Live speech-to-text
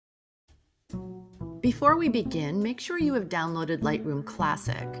Before we begin, make sure you have downloaded Lightroom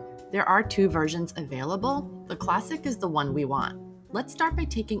Classic. There are two versions available. The Classic is the one we want. Let's start by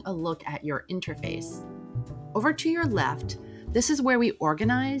taking a look at your interface. Over to your left, this is where we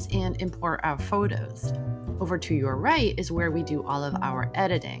organize and import our photos. Over to your right is where we do all of our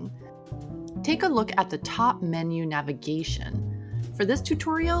editing. Take a look at the top menu navigation. For this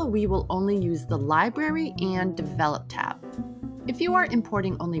tutorial, we will only use the Library and Develop tab. If you are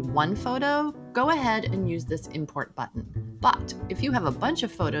importing only one photo, go ahead and use this import button. But if you have a bunch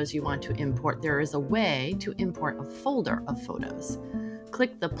of photos you want to import, there is a way to import a folder of photos.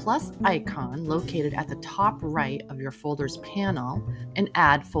 Click the plus icon located at the top right of your folders panel and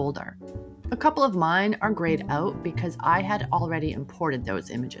add folder. A couple of mine are grayed out because I had already imported those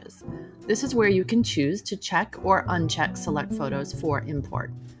images. This is where you can choose to check or uncheck select photos for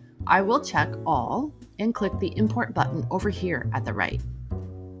import. I will check all and click the import button over here at the right.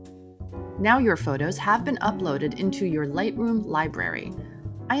 Now your photos have been uploaded into your Lightroom library.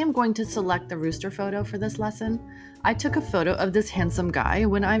 I am going to select the rooster photo for this lesson. I took a photo of this handsome guy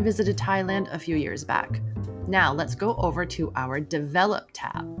when I visited Thailand a few years back. Now let's go over to our Develop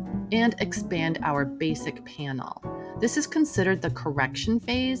tab and expand our basic panel. This is considered the correction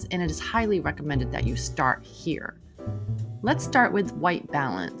phase, and it is highly recommended that you start here. Let's start with white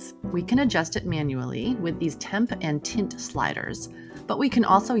balance. We can adjust it manually with these temp and tint sliders, but we can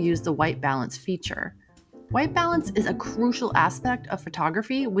also use the white balance feature. White balance is a crucial aspect of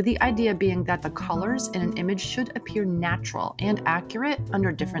photography, with the idea being that the colors in an image should appear natural and accurate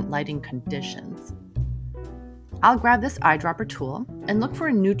under different lighting conditions. I'll grab this eyedropper tool and look for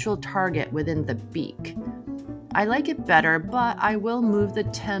a neutral target within the beak. I like it better, but I will move the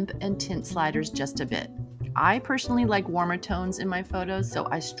temp and tint sliders just a bit. I personally like warmer tones in my photos, so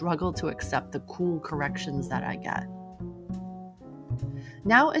I struggle to accept the cool corrections that I get.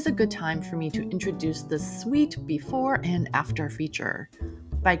 Now is a good time for me to introduce the sweet before and after feature.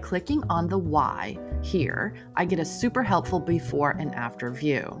 By clicking on the Y here, I get a super helpful before and after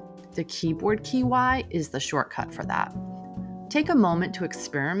view. The keyboard key Y is the shortcut for that. Take a moment to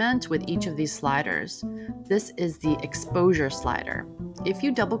experiment with each of these sliders. This is the exposure slider. If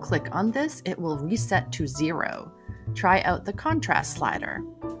you double click on this, it will reset to 0. Try out the contrast slider,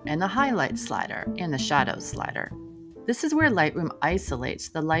 and the highlight slider, and the shadows slider. This is where Lightroom isolates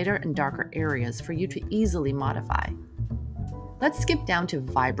the lighter and darker areas for you to easily modify. Let's skip down to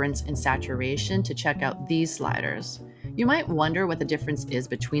vibrance and saturation to check out these sliders. You might wonder what the difference is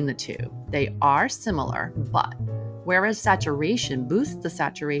between the two. They are similar, but whereas saturation boosts the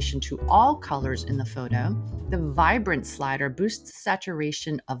saturation to all colors in the photo, the vibrance slider boosts the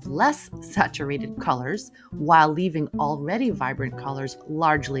saturation of less saturated colors while leaving already vibrant colors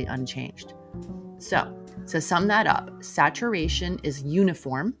largely unchanged. So, to sum that up, saturation is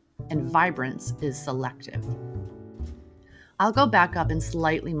uniform and vibrance is selective. I'll go back up and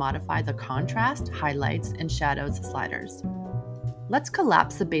slightly modify the contrast, highlights, and shadows sliders. Let's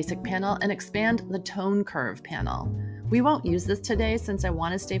collapse the basic panel and expand the tone curve panel. We won't use this today since I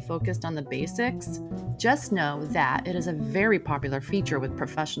want to stay focused on the basics. Just know that it is a very popular feature with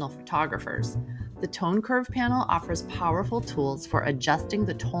professional photographers. The tone curve panel offers powerful tools for adjusting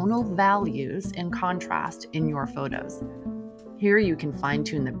the tonal values and contrast in your photos. Here you can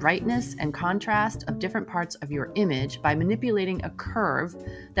fine-tune the brightness and contrast of different parts of your image by manipulating a curve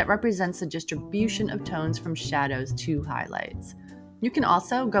that represents the distribution of tones from shadows to highlights. You can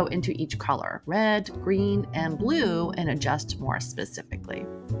also go into each color, red, green, and blue, and adjust more specifically.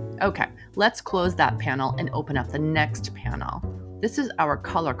 Okay, let's close that panel and open up the next panel. This is our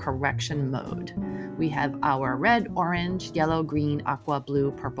color correction mode. We have our red, orange, yellow, green, aqua,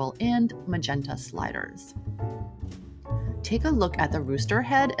 blue, purple, and magenta sliders. Take a look at the rooster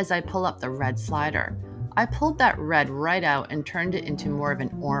head as I pull up the red slider. I pulled that red right out and turned it into more of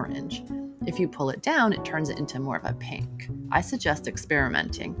an orange. If you pull it down, it turns it into more of a pink. I suggest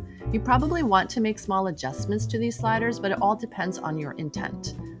experimenting. You probably want to make small adjustments to these sliders, but it all depends on your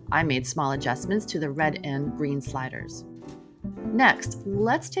intent. I made small adjustments to the red and green sliders. Next,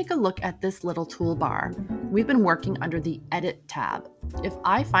 let's take a look at this little toolbar. We've been working under the Edit tab. If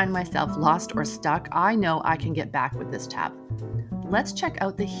I find myself lost or stuck, I know I can get back with this tab. Let's check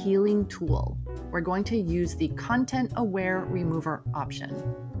out the Healing tool. We're going to use the Content Aware Remover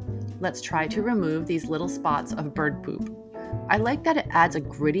option. Let's try to remove these little spots of bird poop. I like that it adds a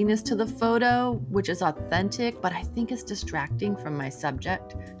grittiness to the photo, which is authentic, but I think it's distracting from my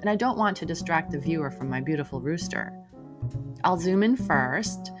subject, and I don't want to distract the viewer from my beautiful rooster. I'll zoom in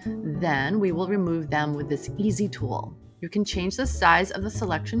first, then we will remove them with this easy tool. You can change the size of the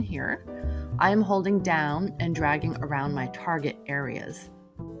selection here. I am holding down and dragging around my target areas.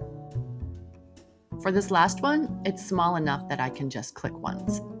 For this last one, it's small enough that I can just click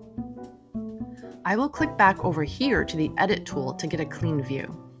once. I will click back over here to the Edit tool to get a clean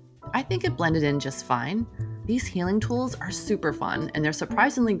view. I think it blended in just fine. These healing tools are super fun, and they're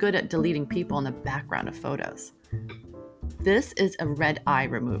surprisingly good at deleting people in the background of photos. This is a red eye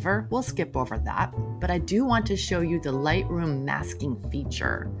remover. We'll skip over that, but I do want to show you the Lightroom masking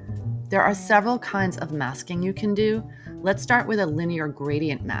feature. There are several kinds of masking you can do. Let's start with a linear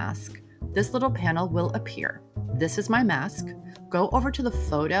gradient mask. This little panel will appear. This is my mask. Go over to the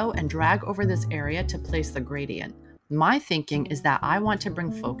photo and drag over this area to place the gradient. My thinking is that I want to bring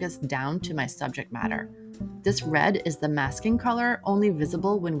focus down to my subject matter. This red is the masking color, only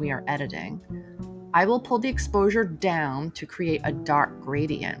visible when we are editing. I will pull the exposure down to create a dark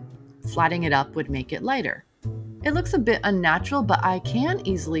gradient. Sliding it up would make it lighter. It looks a bit unnatural, but I can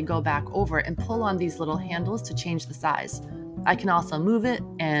easily go back over and pull on these little handles to change the size. I can also move it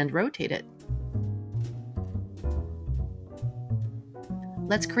and rotate it.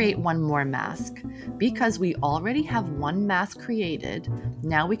 Let's create one more mask. Because we already have one mask created,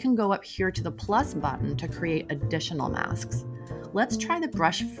 now we can go up here to the plus button to create additional masks. Let's try the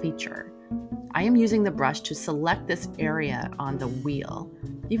brush feature. I am using the brush to select this area on the wheel.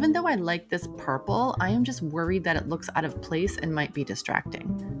 Even though I like this purple, I am just worried that it looks out of place and might be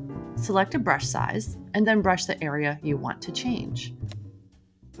distracting. Select a brush size, and then brush the area you want to change.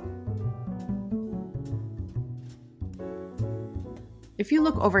 If you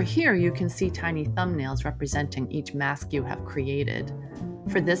look over here, you can see tiny thumbnails representing each mask you have created.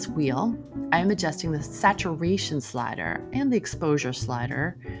 For this wheel, I am adjusting the saturation slider and the exposure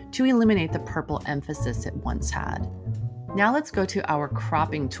slider to eliminate the purple emphasis it once had. Now let's go to our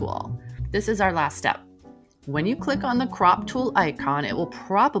cropping tool. This is our last step. When you click on the crop tool icon, it will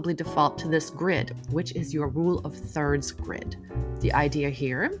probably default to this grid, which is your rule of thirds grid. The idea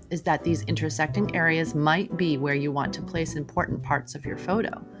here is that these intersecting areas might be where you want to place important parts of your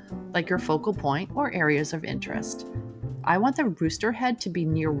photo, like your focal point or areas of interest. I want the rooster head to be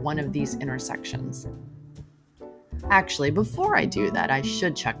near one of these intersections. Actually, before I do that, I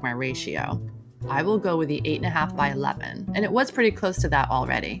should check my ratio. I will go with the 8.5 by 11, and it was pretty close to that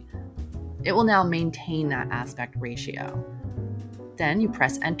already. It will now maintain that aspect ratio. Then you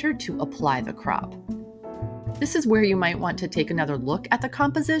press enter to apply the crop. This is where you might want to take another look at the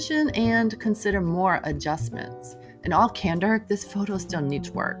composition and consider more adjustments. In all candor, this photo still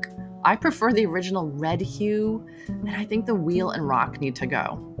needs work. I prefer the original red hue, and I think the wheel and rock need to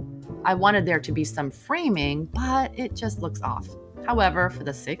go. I wanted there to be some framing, but it just looks off. However, for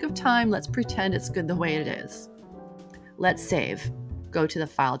the sake of time, let's pretend it's good the way it is. Let's save. Go to the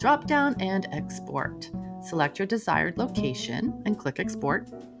File dropdown and Export. Select your desired location and click Export.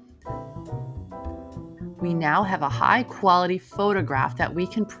 We now have a high-quality photograph that we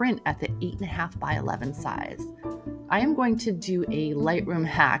can print at the 8.5 by 11 size. I am going to do a Lightroom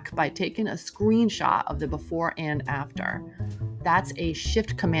hack by taking a screenshot of the before and after. That's a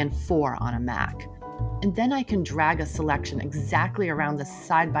Shift-Command-4 on a Mac. And then I can drag a selection exactly around the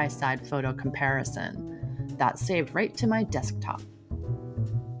side-by-side photo comparison. That's saved right to my desktop.